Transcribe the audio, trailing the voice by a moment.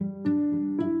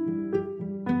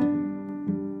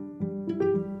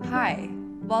Hi,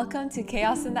 welcome to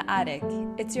Chaos in the Attic.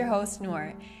 It's your host,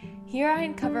 Noor. Here I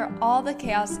uncover all the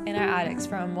chaos in our attics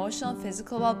from emotional and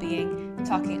physical well-being,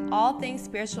 talking all things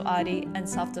spirituality and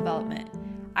self-development.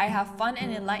 I have fun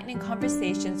and enlightening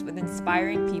conversations with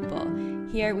inspiring people.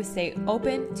 Here we stay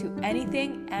open to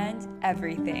anything and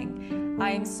everything.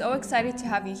 I am so excited to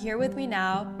have you here with me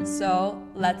now, so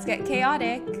let's get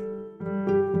chaotic.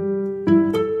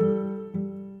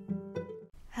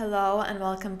 Hello and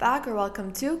welcome back or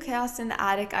welcome to Chaos in the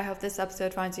Attic. I hope this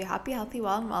episode finds you happy, healthy,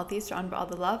 well, and wealthy, surrounded by all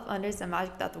the love, wonders, and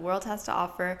magic that the world has to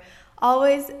offer,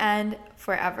 always and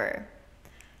forever.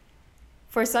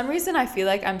 For some reason, I feel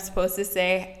like I'm supposed to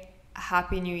say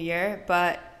Happy New Year,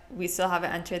 but we still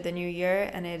haven't entered the new year,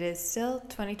 and it is still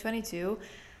 2022.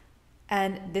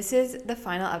 And this is the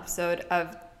final episode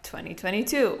of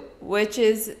 2022, which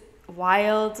is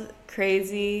wild,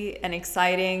 crazy, and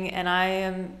exciting, and I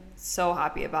am so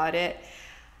happy about it.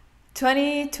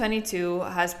 2022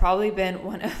 has probably been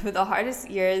one of the hardest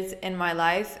years in my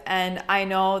life, and I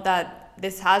know that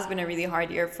this has been a really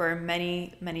hard year for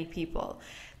many people.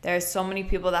 There are so many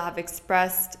people that have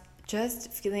expressed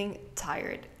just feeling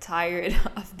tired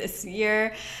of this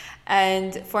year,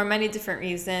 and for many different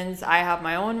reasons. I have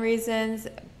my own reasons,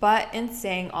 but in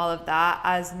saying all of that,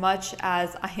 as much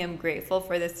as I am grateful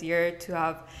for this year to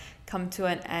have come to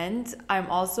an end, I'm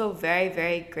also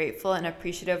very grateful and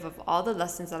appreciative of all the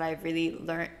lessons that I've really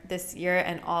learned this year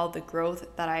and all the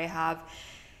growth that I have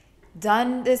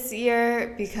done this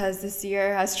year, because this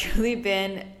year has truly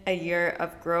been a year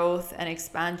of growth and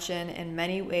expansion in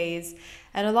many ways,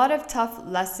 and a lot of tough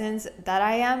lessons that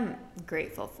I am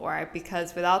grateful for,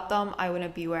 because without them I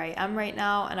wouldn't be where I am right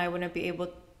now, and I wouldn't be able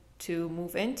to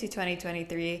move into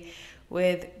 2023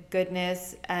 with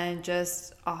goodness and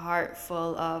just a heart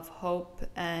full of hope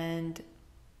and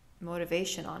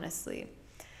motivation, honestly.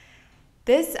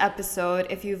 This episode,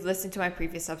 if you've listened to my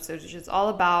previous episodes, which is all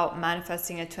about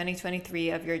manifesting a 2023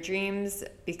 of your dreams,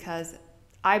 because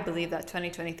I believe that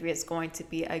 2023 is going to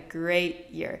be a great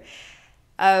year,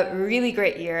 a really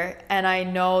great year, and I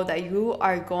know that you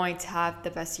are going to have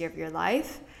the best year of your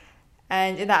life.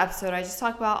 And in that episode, I just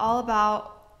talk about all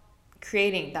about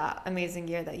creating that amazing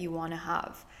year that you want to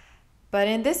have. But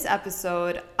in this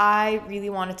episode, I really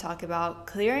want to talk about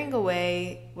clearing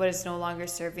away what is no longer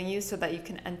serving you so that you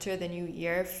can enter the new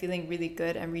year feeling really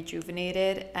good and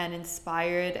rejuvenated and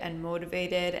inspired and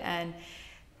motivated and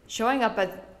showing up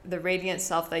as the radiant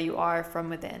self that you are from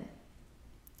within.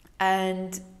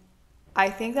 And I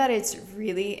think that it's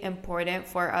really important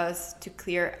for us to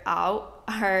clear out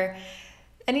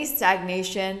any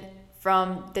stagnation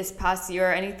from this past year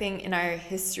or anything in our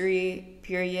history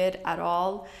period at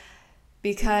all,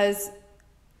 because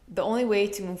the only way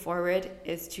to move forward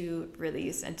is to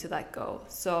release and to let go.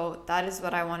 So that is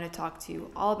what I want to talk to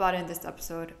you all about in this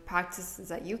episode. Practices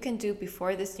that you can do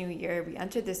before this new year, we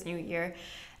enter this new year.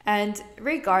 And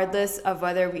regardless of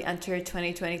whether we enter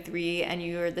 2023 and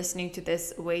you're listening to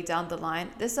this way down the line,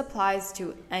 this applies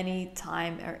to any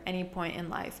time or any point in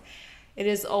life. It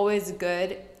is always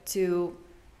good to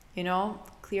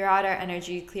clear out our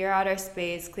energy, clear out our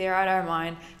space, clear out our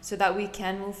mind, so that we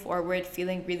can move forward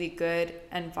feeling really good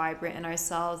and vibrant in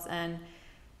ourselves and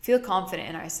feel confident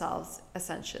in ourselves,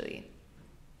 essentially.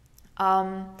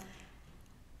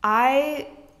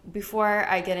 Before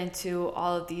I get into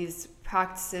all of these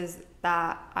practices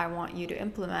that I want you to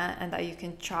implement and that you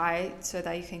can try so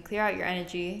that you can clear out your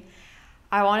energy,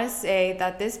 I want to say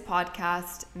that this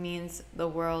podcast means the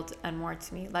world and more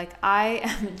to me. Like, I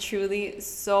am truly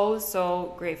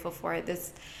so grateful for it.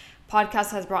 This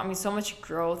podcast has brought me so much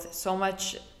growth, so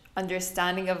much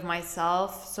understanding of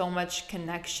myself, so much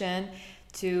connection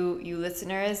to you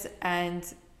listeners, and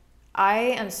I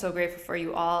am so grateful for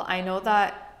you all. I know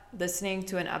that listening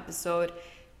to an episode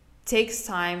takes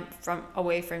time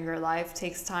away from your life,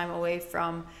 takes time away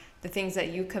from the things that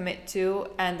you commit to,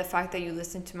 and the fact that you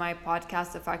listen to my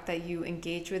podcast, the fact that you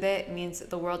engage with it means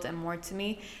the world and more to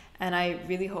me. And I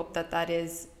really hope that that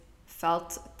is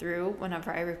felt through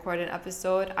whenever I record an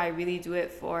episode. I really do it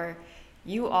for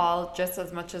you all just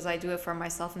as much as I do it for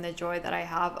myself and the joy that I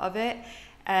have of it.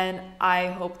 And I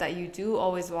hope that you do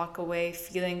always walk away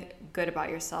feeling good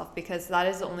about yourself, because that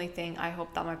is the only thing I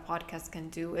hope that my podcast can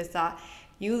do, is that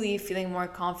you leave feeling more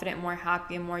confident, more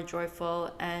happy, and more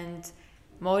joyful and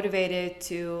motivated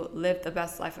to live the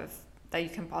best life that you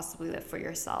can possibly live for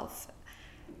yourself.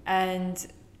 And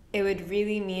it would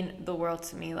really mean the world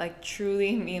to me, like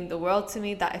truly mean the world to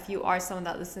me, that if you are someone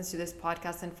that listens to this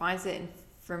podcast and finds it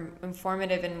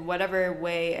informative in whatever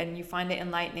way, and you find it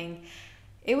enlightening,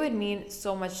 It would mean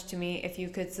so much to me if you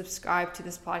could subscribe to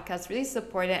this podcast, really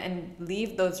support it, and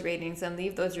leave those ratings and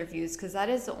leave those reviews, because that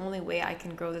is the only way I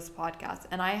can grow this podcast.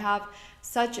 And I have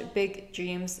such big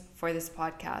dreams for this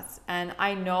podcast, and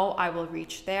I know I will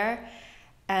reach there.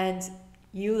 And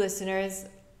you listeners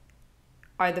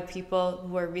are the people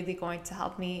who are really going to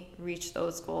help me reach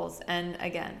those goals. And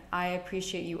again, I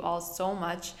appreciate you all so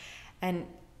much. And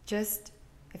just,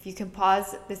 if you can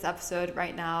pause this episode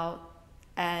right now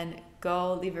and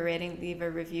go leave a rating, leave a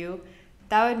review,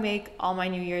 that would make all my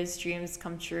New Year's dreams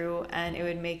come true, and it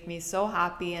would make me so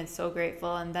happy and so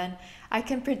grateful. And then I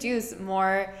can produce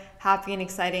more happy and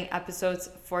exciting episodes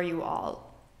for you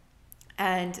all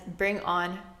and bring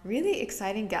on really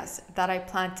exciting guests that I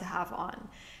plan to have on,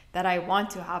 that I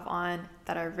want to have on,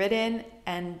 that are written,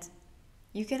 and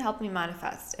you can help me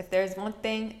manifest. If there's one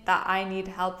thing that I need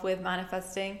help with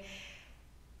manifesting,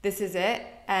 this is it.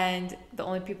 And the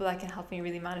only people that can help me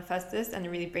really manifest this and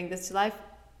really bring this to life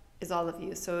is all of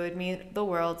you. So it would mean the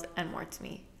world and more to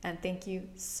me. And thank you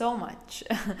so much.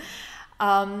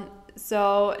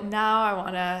 So now I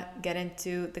want to get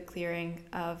into the clearing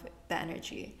of the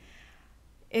energy.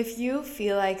 If you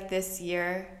feel like this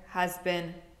year has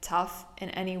been tough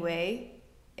in any way,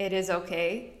 it is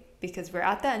okay, because we're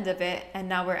at the end of it and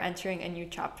now we're entering a new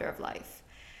chapter of life.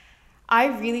 I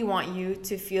really want you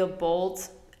to feel bold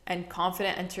and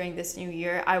confident entering this new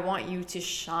year. I want you to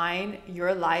shine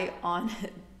your light on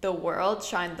the world,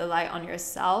 shine the light on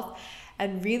yourself,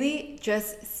 and really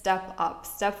just step up,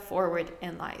 step forward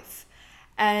in life.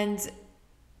 And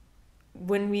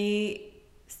when we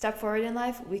step forward in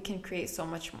life, we can create so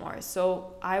much more.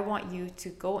 So I want you to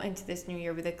go into this new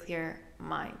year with a clear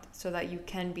mind so that you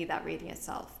can be that radiant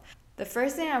self. The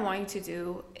first thing I want you to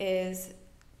do is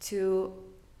to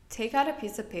take out a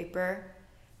piece of paper.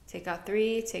 Take out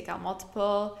 3, take out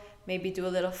multiple, maybe do a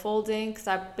little folding, because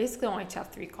I basically want you to have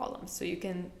 3 columns. So you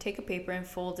can take a paper and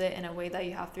fold it in a way that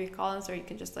you have 3 columns, or you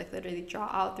can just like literally draw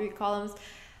out 3 columns.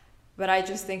 But I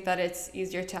just think that it's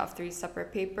easier to have 3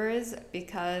 separate papers,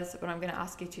 because what I'm going to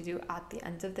ask you to do at the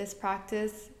end of this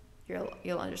practice,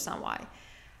 you'll understand why.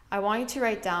 I want you to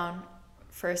write down,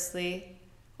 firstly,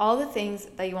 all the things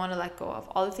that you want to let go of,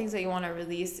 all the things that you want to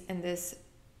release in this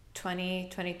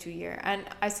 2022 year. And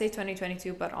I say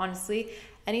 2022, but honestly,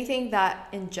 anything that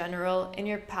in general in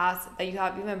your past that you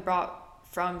have even brought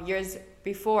from years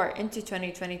before into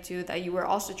 2022 that you were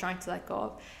also trying to let go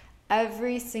of.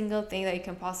 Every single thing that you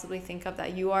can possibly think of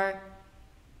that you are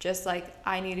just like,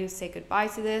 I need to say goodbye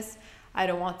to this. I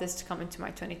don't want this to come into my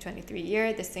 2023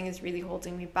 year. This thing is really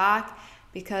holding me back,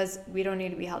 because we don't need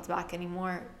to be held back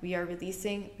anymore. We are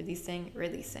releasing.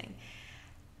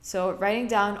 So writing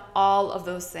down all of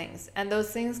those things, and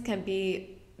those things can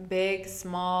be big,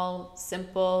 small,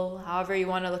 simple, however you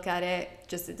want to look at it,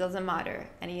 just it doesn't matter.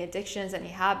 Any addictions, any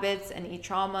habits, any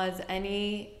traumas,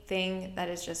 anything that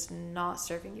is just not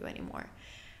serving you anymore.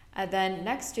 And then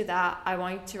next to that, I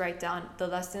want you to write down the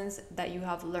lessons that you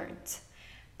have learned.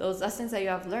 Those lessons that you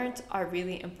have learned are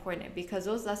really important, because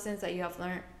those lessons that you have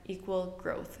learned equal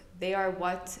growth. They are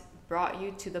what brought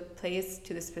you to the place,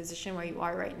 to this position where you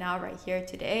are right now, right here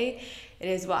today. It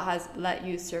is what has let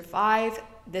you survive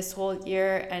this whole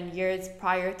year and years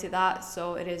prior to that.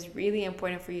 So it is really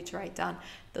important for you to write down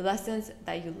the lessons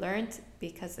that you learned,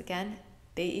 because again,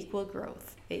 they equal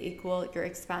growth. They equal your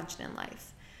expansion in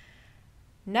life.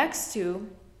 Next to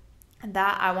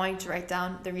that, I want you to write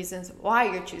down the reasons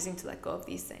why you're choosing to let go of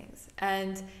these things.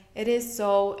 And it is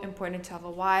so important to have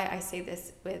a why. I say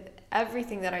this with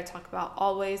everything that I talk about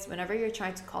always. Whenever you're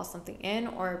trying to call something in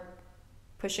or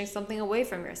pushing something away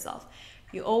from yourself,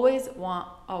 you always want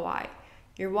a why.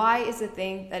 Your why is the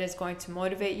thing that is going to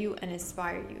motivate you and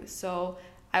inspire you. So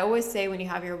I always say, when you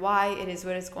have your why, it is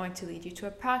what is going to lead you to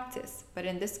a practice. But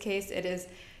in this case, it is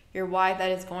your why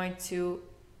that is going to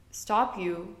stop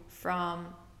you from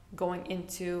going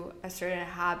into a certain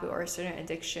habit or a certain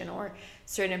addiction or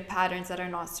certain patterns that are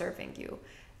not serving you.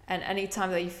 And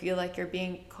anytime that you feel like you're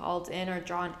being called in or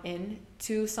drawn in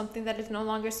to something that is no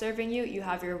longer serving you, you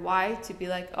have your why to be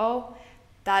like, oh,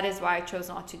 that is why I chose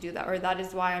not to do that, or that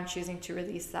is why I'm choosing to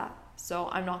release that. So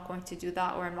I'm not going to do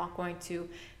that, or I'm not going to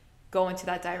go into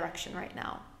that direction right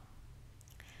now.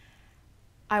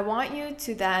 I want you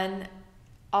to then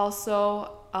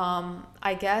also,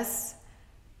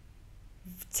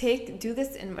 do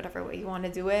this in whatever way you want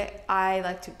to do it. I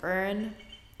like to burn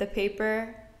the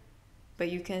paper, but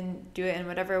you can do it in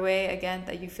whatever way, again,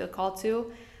 that you feel called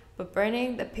to. But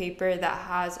burning the paper that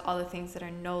has all the things that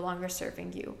are no longer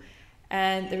serving you.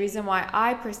 And the reason why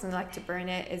I personally like to burn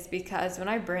it is because when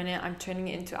I burn it, I'm turning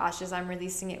it into ashes. I'm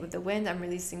releasing it with the wind. I'm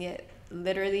releasing it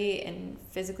literally and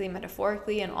physically,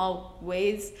 metaphorically, in all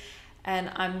ways.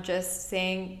 And I'm just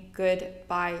saying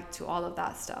goodbye to all of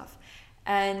that stuff.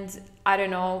 And I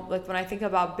don't know, like when I think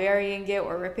about burying it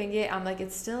or ripping it, I'm like,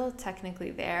 it's still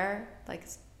technically there. Like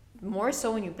more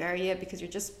so when you bury it, because you're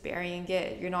just burying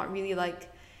it. You're not really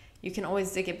like, you can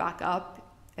always dig it back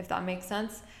up, if that makes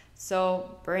sense.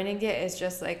 So burning it is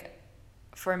just like,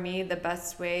 for me, the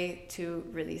best way to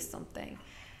release something.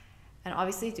 And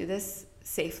obviously do this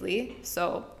safely,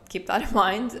 so keep that in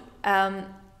mind.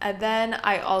 And then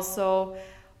I also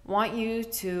want you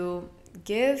to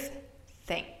give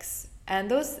thanks.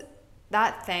 And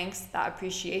that thanks, that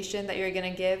appreciation that you're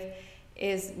gonna give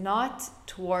is not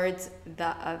towards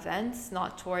the events,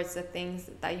 not towards the things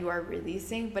that you are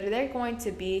releasing, but they're going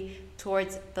to be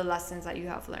towards the lessons that you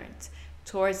have learned,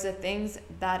 towards the things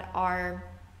that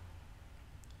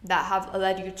have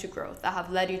led you to growth, that have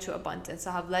led you to abundance,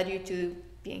 that have led you to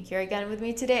being here again with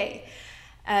me today.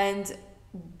 And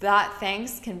that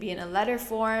thanks can be in a letter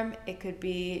form. It could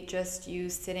be just you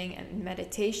sitting in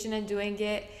meditation and doing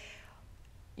it.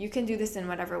 You can do this in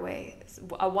whatever way.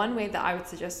 One way that I would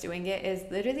suggest doing it is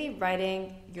literally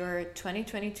writing your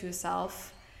 2022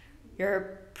 self,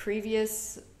 your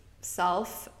previous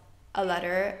self, a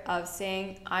letter of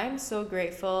saying, I'm so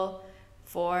grateful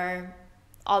for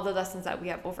all the lessons that we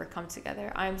have overcome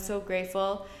together. I'm so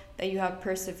grateful that you have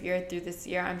persevered through this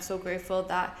year. I'm so grateful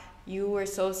that you were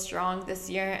so strong this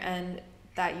year, and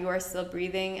that you are still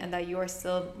breathing, and that you are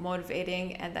still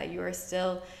motivating, and that you are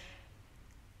still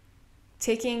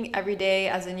taking every day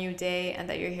as a new day, and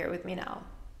that you're here with me now.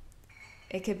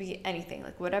 It could be anything,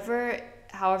 like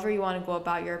however you want to go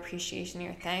about your appreciation,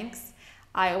 your thanks.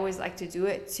 I always like to do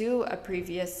it to a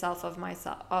previous self of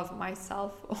myself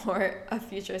or a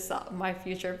future self, my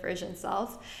future version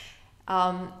self.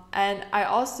 And I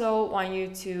also want you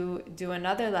to do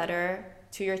another letter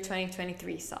to your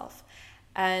 2023 self.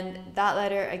 And that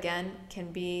letter, again,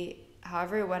 can be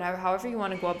however you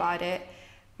want to go about it.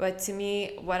 But to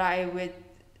me, what I would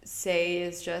say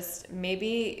is just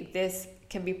maybe this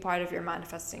can be part of your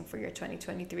manifesting for your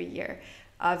 2023 year,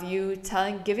 of you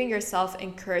giving yourself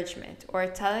encouragement, or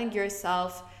telling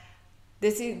yourself,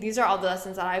 these are all the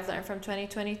lessons that I've learned from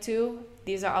 2022.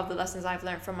 These are all the lessons I've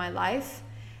learned from my life.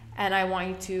 And I want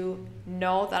you to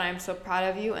know that I'm so proud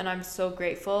of you, and I'm so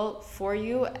grateful for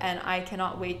you, and I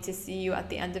cannot wait to see you at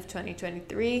the end of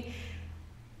 2023.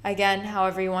 Again,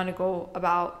 however you want to go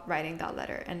about writing that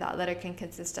letter. And that letter can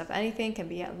consist of anything, can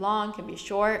be long, can be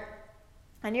short.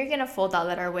 And you're going to fold that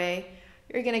letter away.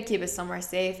 You're going to keep it somewhere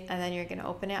safe, and then you're going to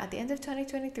open it at the end of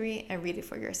 2023 and read it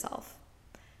for yourself.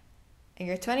 In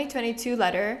your 2022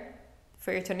 letter,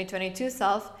 for your 2022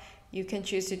 self, you can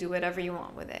choose to do whatever you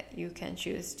want with it. You can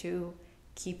choose to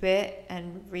keep it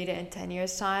and read it in 10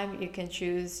 years' time. You can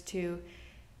choose to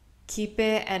keep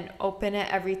it and open it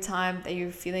every time that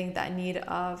you're feeling that need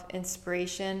of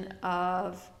inspiration,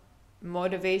 of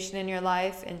motivation in your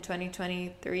life in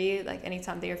 2023. Like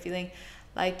anytime that you're feeling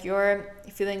like you're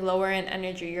feeling lower in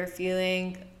energy, you're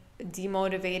feeling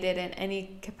demotivated in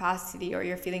any capacity, or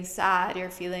you're feeling sad, you're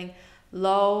feeling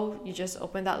low, you just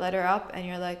open that letter up and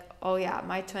you're like, oh yeah,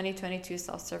 my 2022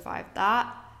 self survived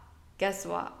that. Guess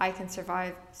what? I can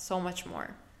survive so much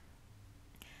more.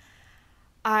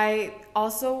 I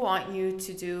also want you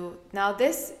to do, now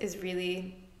this is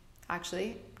really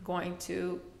actually going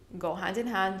to go hand in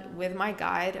hand with my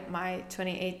guide, my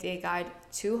 28-day guide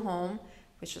to home,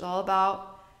 which is all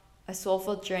about a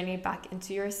soulful journey back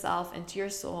into yourself, into your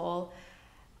soul,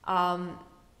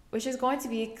 which is going to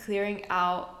be clearing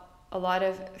out a lot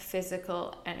of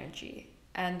physical energy.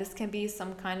 And this can be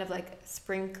some kind of like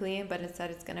spring clean, but instead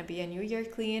it's going to be a new year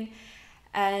clean.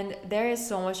 And there is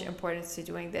so much importance to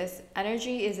doing this.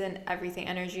 Energy is in everything.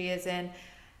 Energy is in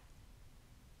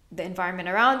the environment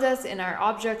around us, in our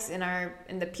objects, in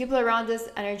the people around us.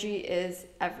 Energy is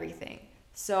everything.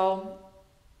 So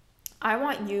I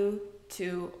want you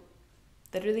to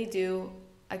literally do,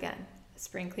 again, a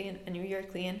spring clean, a new year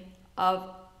clean of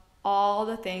all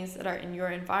the things that are in your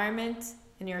environment,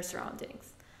 in your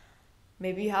surroundings.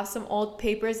 Maybe you have some old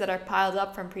papers that are piled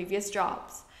up from previous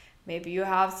jobs. Maybe you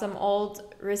have some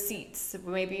old receipts.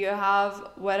 Maybe you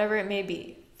have whatever it may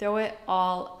be. Throw it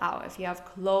all out. If you have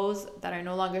clothes that are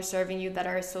no longer serving you, that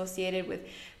are associated with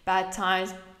bad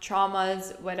times,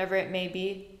 traumas, whatever it may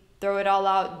be, throw it all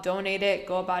out, donate it,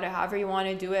 go about it however you want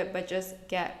to do it, but just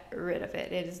get rid of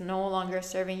it. It is no longer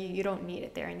serving you. You don't need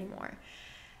it there anymore.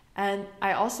 And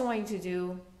I also want you to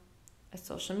do a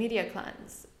social media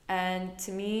cleanse. And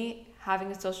to me,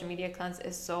 having a social media cleanse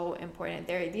is so important.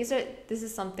 This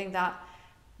is something that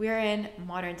we are in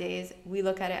modern days. We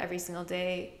look at it every single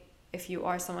day. if you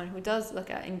are someone who does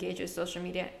engage with social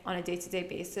media on a day-to-day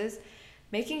basis,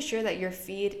 making sure that your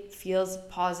feed feels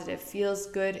positive, feels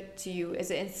good to you.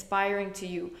 Is it inspiring to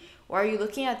you? Or are you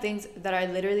looking at things that are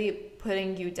literally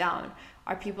putting you down?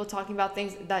 Are people talking about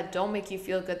things that don't make you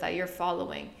feel good that you're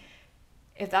following?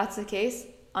 If that's the case,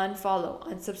 unfollow,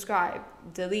 unsubscribe,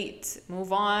 delete,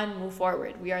 move on, move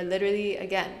forward. We are literally,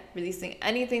 again, releasing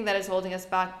anything that is holding us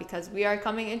back because we are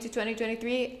coming into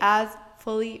 2023 as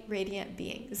fully radiant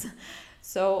beings.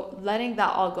 So letting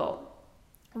that all go.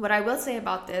 What I will say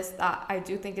about this that I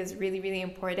do think is really, really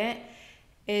important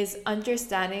is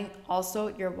understanding also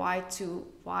your why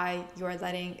you are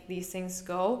letting these things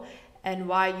go and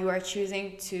why you are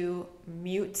choosing to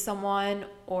mute someone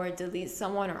or delete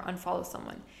someone or unfollow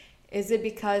someone. Is it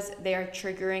because they are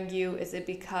triggering you? Is it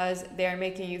because they are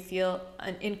making you feel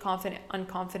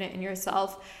unconfident in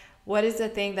yourself? What is the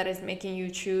thing that is making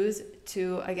you choose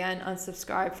to, again,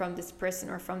 unsubscribe from this person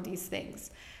or from these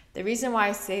things? The reason why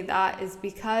I say that is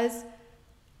because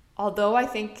although I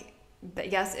think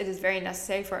that yes, it is very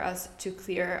necessary for us to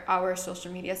clear our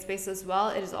social media space as well,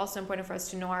 it is also important for us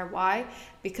to know our why,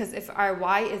 because if our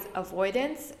why is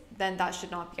avoidance, then that should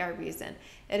not be our reason.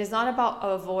 It is not about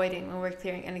avoiding when we're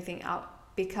clearing anything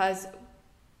out, because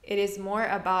it is more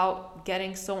about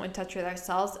getting so in touch with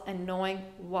ourselves and knowing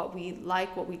what we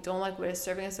like, what we don't like, what is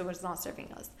serving us and what is not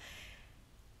serving us.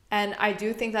 And I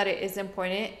do think that it is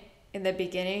important in the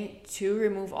beginning to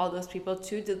remove all those people,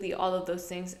 to delete all of those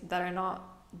things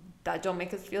that don't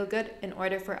make us feel good, in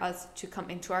order for us to come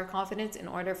into our confidence, in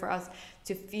order for us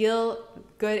to feel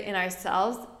good in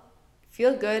ourselves,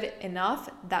 feel good enough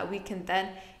that we can then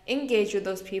engage with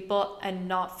those people and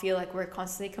not feel like we're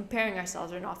constantly comparing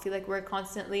ourselves, or not feel like we're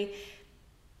constantly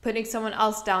putting someone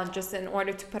else down just in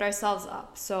order to put ourselves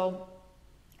up. So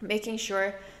making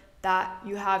sure that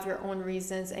you have your own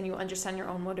reasons and you understand your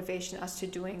own motivation as to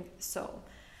doing so.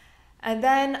 And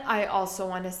then I also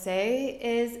want to say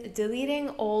is deleting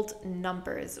old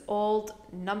numbers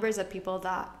of people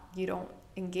that you don't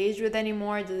engage with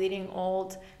anymore, deleting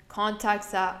old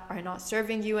contacts that are not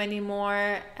serving you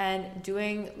anymore, and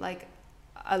doing like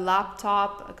a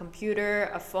laptop, a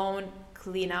computer, a phone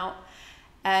clean out.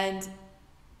 And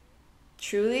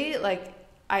truly, like,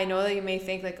 I know that you may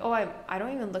think like, oh, I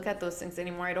don't even look at those things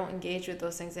anymore, I don't engage with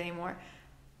those things anymore,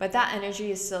 but that energy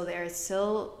is still there, it's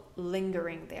still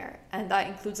lingering there. And that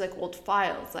includes like old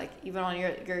files, like even on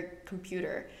your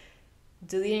computer,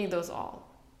 deleting those all,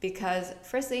 because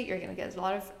firstly, you're going to get a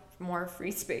lot of more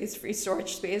free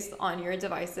storage space on your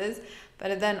devices,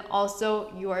 but then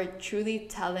also you are truly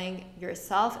telling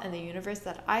yourself and the universe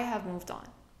that I have moved on.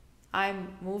 I'm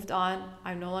moved on.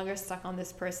 I'm no longer stuck on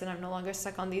this person. I'm no longer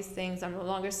stuck on these things. I'm no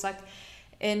longer stuck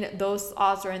in those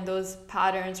thoughts or in those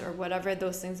patterns or whatever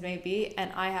those things may be,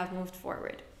 and I have moved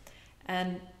forward.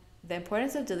 And the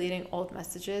importance of deleting old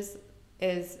messages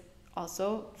is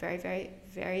also very, very,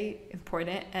 very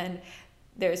important. And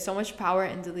there is so much power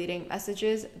in deleting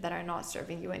messages that are not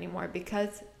serving you anymore,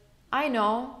 because I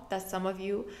know that some of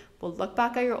you will look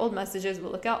back at your old messages,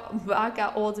 will look back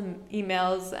at old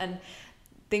emails and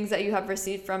things that you have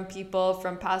received from people,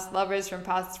 from past lovers, from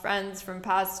past friends, from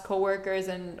past coworkers,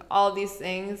 and all these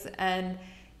things, and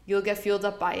you'll get fueled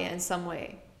up by it in some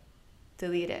way.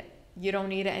 Delete it. You don't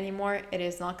need it anymore. It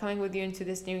is not coming with you into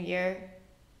this new year.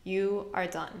 You are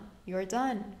done. You're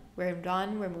done. We're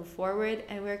done. We're moved forward,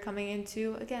 and we're coming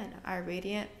into, again, our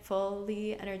radiant,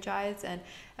 fully energized, and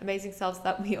amazing selves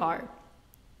that we are.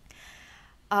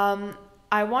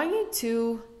 I want you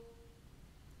to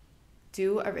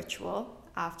do a ritual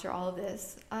after all of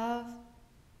this of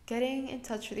getting in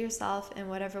touch with yourself in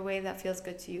whatever way that feels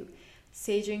good to you.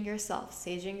 Saging yourself,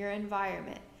 saging your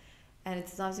environment. And it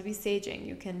doesn't have to be saging.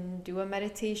 You can do a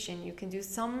meditation. You can do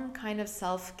some kind of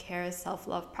self-care,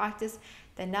 self-love practice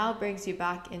that now brings you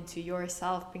back into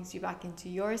yourself, brings you back into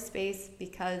your space,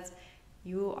 because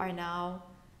you are now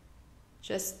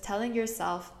just telling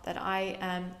yourself that I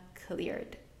am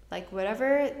cleared. Like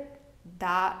whatever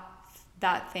that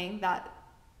thing, that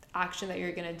action that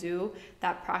you're going to do,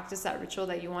 that practice, that ritual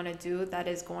that you want to do, that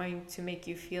is going to make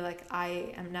you feel like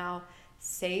I am now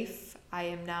safe, I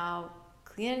am now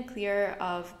clean and clear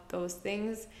of those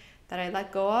things that I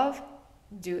let go of,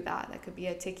 do that. That could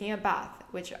be taking a bath,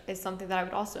 which is something that I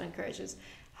would also encourage, is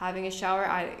having a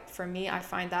shower. For me, I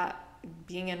find that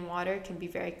being in water can be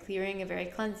very clearing and very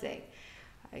cleansing.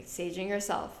 Like saging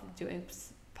yourself, doing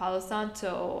Palo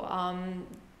Santo,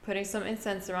 putting some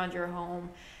incense around your home,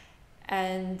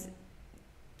 and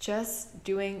just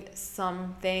doing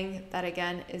something that,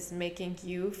 again, is making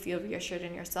you feel reassured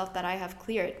in yourself that I have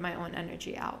cleared my own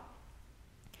energy out.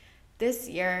 This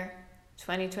year,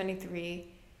 2023,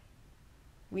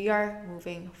 We are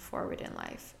moving forward in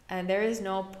life. And there is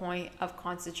no point of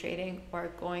concentrating or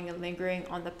going and lingering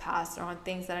on the past or on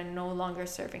things that are no longer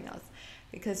serving us.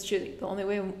 Because truly, the only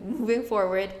way moving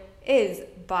forward is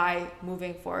by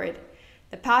moving forward.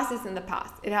 The past is in the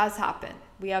past. It has happened.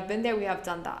 We have been there. We have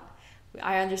done that.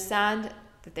 I understand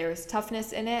that there is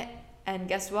toughness in it. And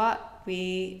guess what?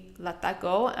 We let that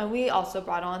go. And we also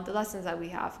brought on the lessons that we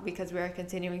have because we are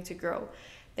continuing to grow.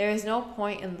 There is no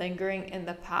point in lingering in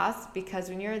the past, because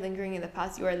when you're lingering in the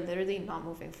past, you are literally not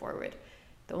moving forward.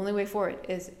 The only way forward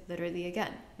is literally,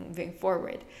 again, moving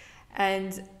forward.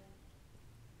 And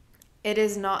it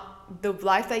is not the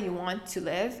life that you want to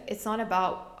live. It's not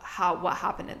about what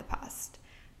happened in the past.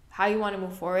 How you want to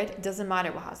move forward, it doesn't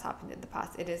matter what has happened in the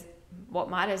past. It is what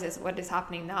matters is what is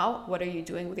happening now. What are you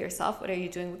doing with yourself? What are you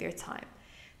doing with your time?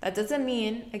 That doesn't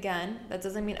mean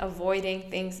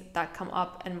avoiding things that come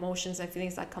up, and emotions and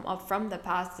feelings that come up from the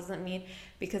past. Doesn't mean,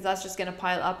 because that's just going to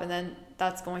pile up and then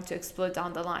that's going to explode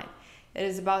down the line. It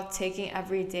is about taking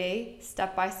every day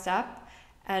step by step,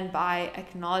 and by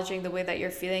acknowledging the way that you're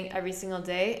feeling every single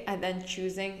day, and then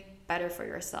choosing better for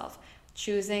yourself,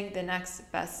 choosing the next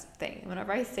best thing.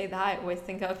 Whenever I say that, I always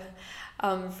think of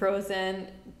Frozen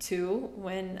 2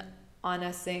 when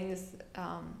Anna sings,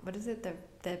 what is it,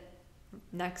 the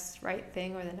next right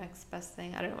thing or the next best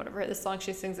thing, I don't know, whatever the song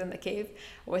she sings in the cave. I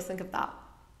always think of that.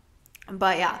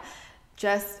 But yeah,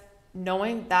 just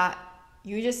knowing that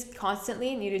you just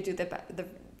constantly need to do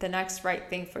the next right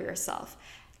thing for yourself.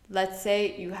 Let's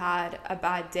say you had a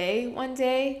bad day one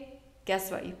day.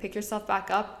 Guess what? You pick yourself back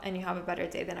up and you have a better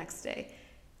day the next day.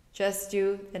 Just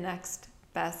do the next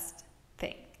best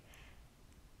thing.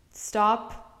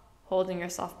 Stop holding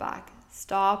yourself back.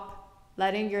 Stop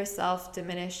letting yourself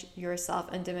diminish yourself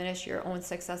and diminish your own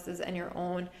successes and your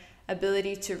own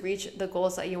ability to reach the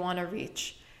goals that you want to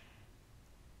reach.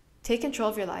 Take control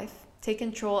of your life. Take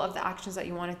control of the actions that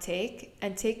you want to take,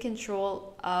 and take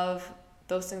control of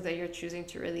those things that you're choosing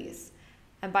to release.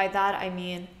 And by that, I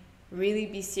mean really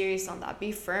be serious on that.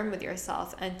 Be firm with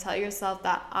yourself and tell yourself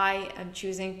that I am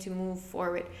choosing to move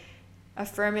forward.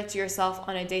 Affirm it to yourself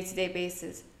on a day-to-day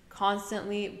basis.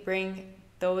 Constantly bring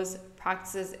those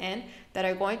practices in that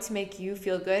are going to make you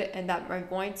feel good and that are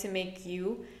going to make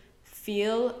you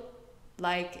feel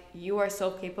like you are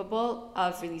so capable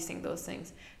of releasing those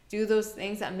things. Do those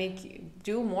things that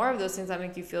do more of those things that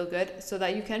make you feel good, so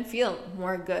that you can feel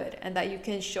more good, and that you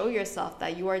can show yourself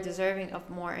that you are deserving of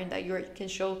more, and that you can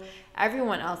show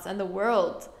everyone else and the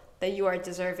world that you are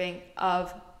deserving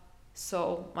of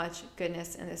so much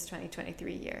goodness in this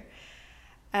 2023 year.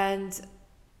 And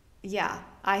yeah,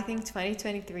 I think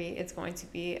 2023 is going to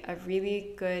be a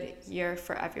really good year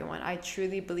for everyone. I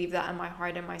truly believe that in my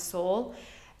heart and my soul.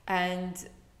 And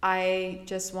I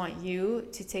just want you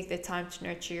to take the time to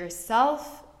nurture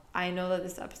yourself. I know that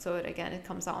this episode, again, it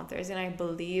comes out on Thursday, and I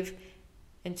believe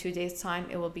in 2 days' time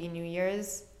it will be New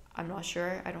Year's. I'm not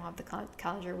sure. I don't have the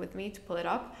calendar with me to pull it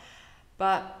up.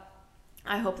 But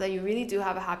I hope that you really do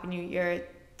have a happy new year.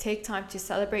 Take time to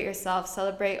celebrate yourself.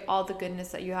 Celebrate all the goodness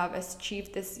that you have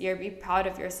achieved this year. Be proud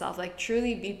of yourself. Like,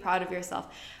 truly be proud of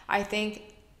yourself. I think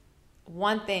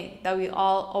one thing that we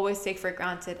all always take for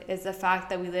granted is the fact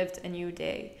that we lived a new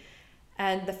day.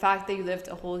 And the fact that you lived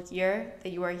a whole year,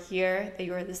 that you are here, that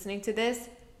you are listening to this.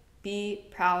 Be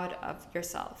proud of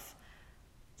yourself.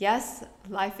 Yes,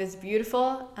 life is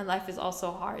beautiful, and life is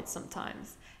also hard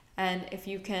sometimes. And if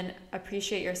you can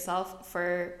appreciate yourself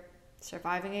for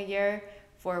surviving a year,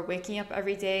 for waking up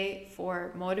every day,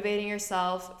 for motivating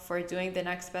yourself, for doing the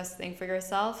next best thing for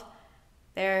yourself,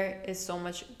 there is so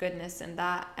much goodness in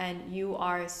that, and you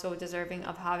are so deserving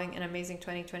of having an amazing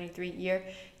 2023 year.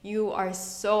 You are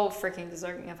so freaking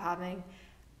deserving of having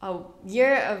a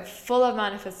year of full of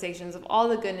manifestations, of all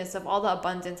the goodness, of all the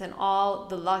abundance, and all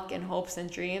the luck and hopes and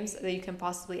dreams that you can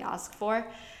possibly ask for.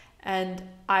 And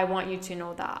I want you to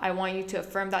know that. I want you to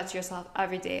affirm that to yourself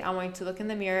every day. I want you to look in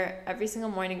the mirror every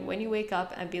single morning when you wake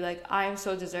up and be like, I am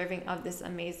so deserving of this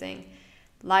amazing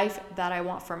life that I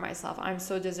want for myself. I'm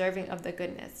so deserving of the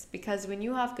goodness. Because when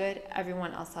you have good,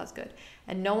 everyone else has good.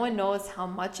 And no one knows how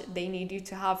much they need you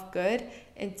to have good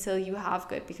until you have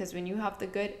good. Because when you have the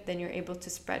good, then you're able to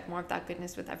spread more of that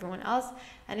goodness with everyone else.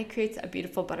 And it creates a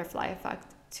beautiful butterfly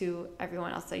effect to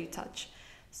everyone else that you touch.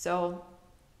 So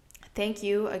thank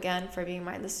you again for being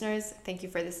my listeners. Thank you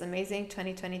for this amazing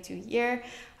 2022 year.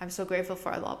 I'm so grateful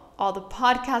for all the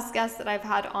podcast guests that I've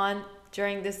had on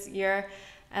during this year.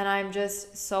 And I'm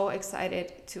just so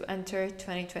excited to enter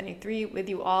 2023 with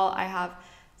you all. I have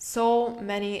so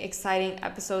many exciting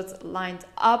episodes lined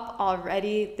up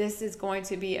already. This is going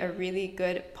to be a really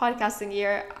good podcasting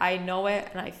year. I know it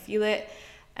and I feel it.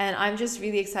 And I'm just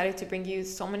really excited to bring you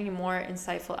so many more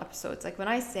insightful episodes. Like when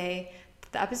I say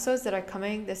the episodes that are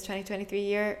coming this 2023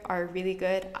 year are really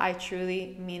good, I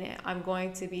truly mean it. I'm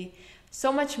going to be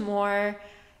so much more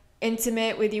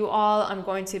intimate with you all. I'm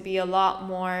going to be a lot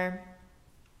more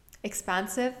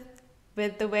expansive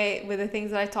with the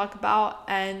things that I talk about.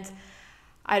 And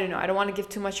I don't know, I don't want to give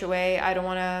too much away. I don't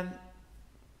want to,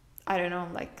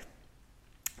 like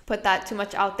put that too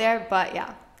much out there. But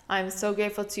yeah, I'm so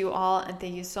grateful to you all and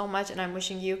thank you so much. And I'm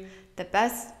wishing you the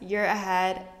best year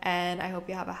ahead. And I hope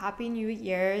you have a happy New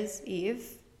Year's Eve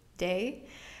day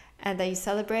and that you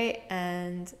celebrate.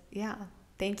 And yeah,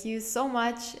 thank you so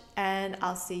much. And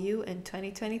I'll see you in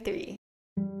 2023.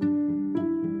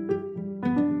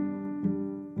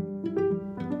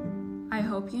 I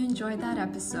hope you enjoyed that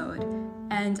episode,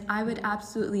 and I would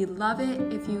absolutely love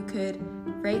it if you could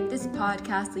rate this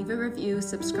podcast, leave a review,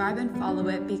 subscribe and follow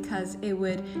it, because it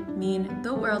would mean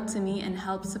the world to me and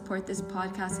help support this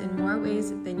podcast in more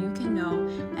ways than you can know,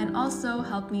 and also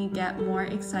help me get more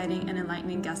exciting and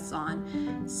enlightening guests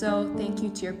on. So thank you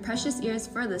to your precious ears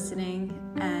for listening,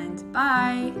 and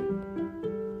bye!